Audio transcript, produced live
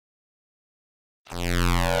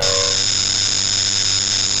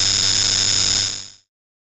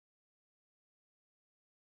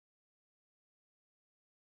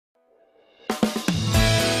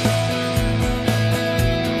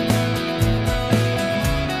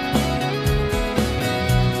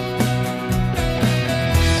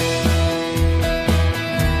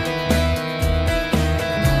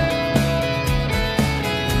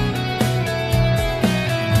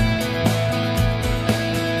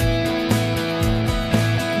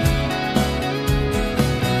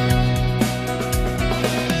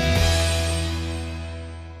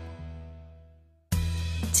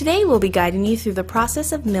Today we'll be guiding you through the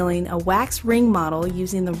process of milling a wax ring model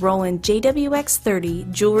using the Roland JWX 30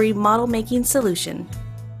 jewelry model making solution.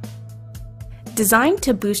 Designed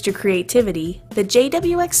to boost your creativity, the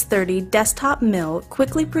JWX 30 desktop mill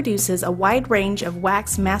quickly produces a wide range of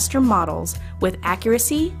wax master models with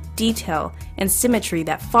accuracy, detail, and symmetry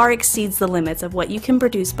that far exceeds the limits of what you can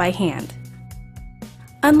produce by hand.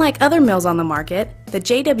 Unlike other mills on the market, the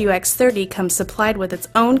JWX 30 comes supplied with its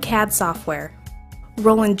own CAD software.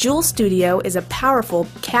 Roland Jewel Studio is a powerful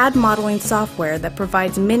CAD modeling software that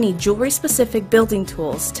provides many jewelry-specific building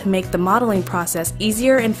tools to make the modeling process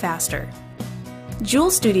easier and faster. Jewel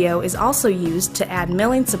Studio is also used to add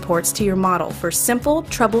milling supports to your model for simple,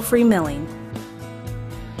 trouble-free milling.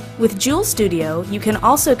 With Jewel Studio, you can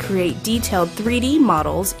also create detailed 3D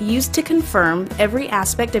models used to confirm every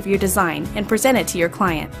aspect of your design and present it to your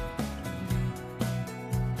client.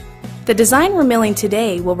 The design we're milling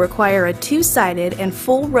today will require a two-sided and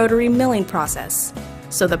full rotary milling process,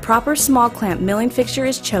 so the proper small clamp milling fixture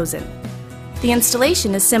is chosen. The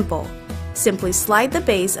installation is simple. Simply slide the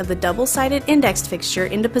base of the double-sided index fixture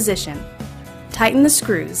into position. Tighten the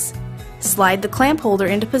screws. Slide the clamp holder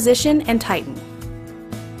into position and tighten.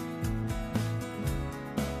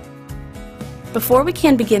 Before we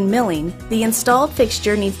can begin milling, the installed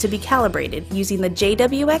fixture needs to be calibrated using the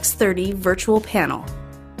JWX 30 virtual panel.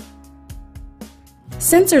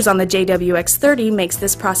 Sensors on the JWX 30 makes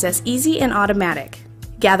this process easy and automatic,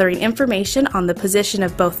 gathering information on the position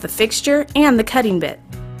of both the fixture and the cutting bit.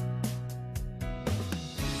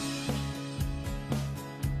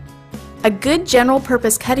 A good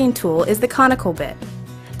general-purpose cutting tool is the conical bit.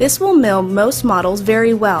 This will mill most models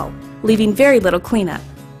very well, leaving very little cleanup.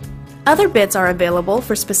 Other bits are available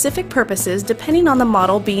for specific purposes depending on the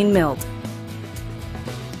model being milled.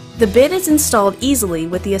 The bit is installed easily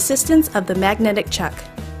with the assistance of the magnetic chuck.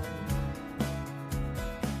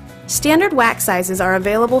 Standard wax sizes are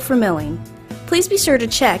available for milling. Please be sure to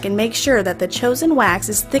check and make sure that the chosen wax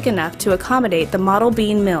is thick enough to accommodate the model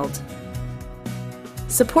being milled.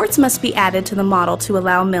 Supports must be added to the model to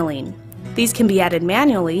allow milling. These can be added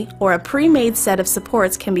manually, or a pre-made set of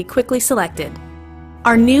supports can be quickly selected.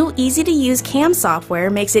 Our new easy-to-use CAM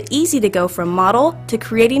software makes it easy to go from model to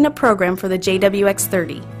creating a program for the JWX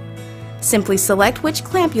 30. Simply select which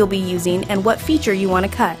clamp you'll be using and what feature you want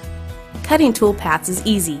to cut. Cutting tool paths is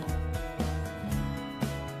easy.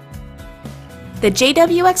 The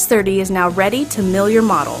JWX 30 is now ready to mill your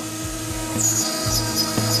model.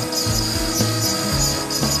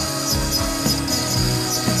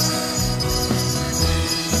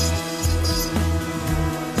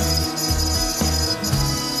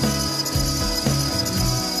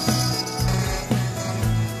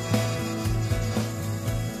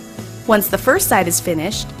 Once the first side is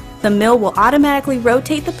finished, the mill will automatically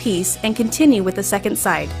rotate the piece and continue with the second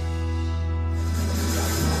side.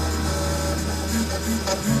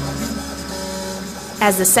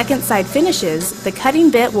 As the second side finishes, the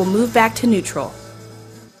cutting bit will move back to neutral.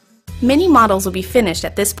 Many models will be finished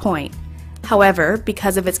at this point. However,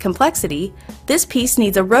 because of its complexity, this piece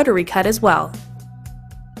needs a rotary cut as well.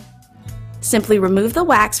 Simply remove the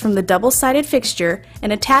wax from the double-sided fixture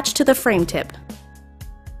and attach to the frame tip.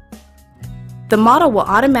 The model will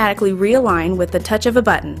automatically realign with the touch of a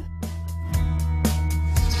button.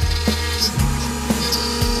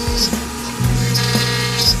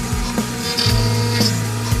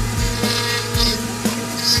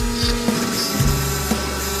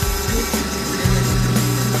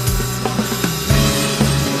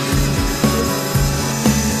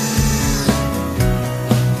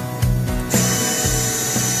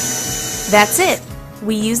 That's it!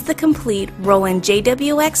 We used the complete Roland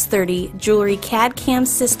JWX 30 Jewelry CAD CAM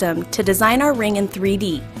system to design our ring in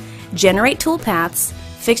 3D, generate toolpaths,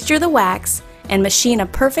 fixture the wax, and machine a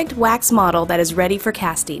perfect wax model that is ready for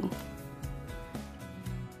casting.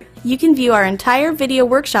 You can view our entire video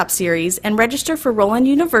workshop series and register for Roland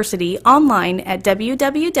University online at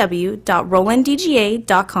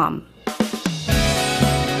www.rolanddga.com.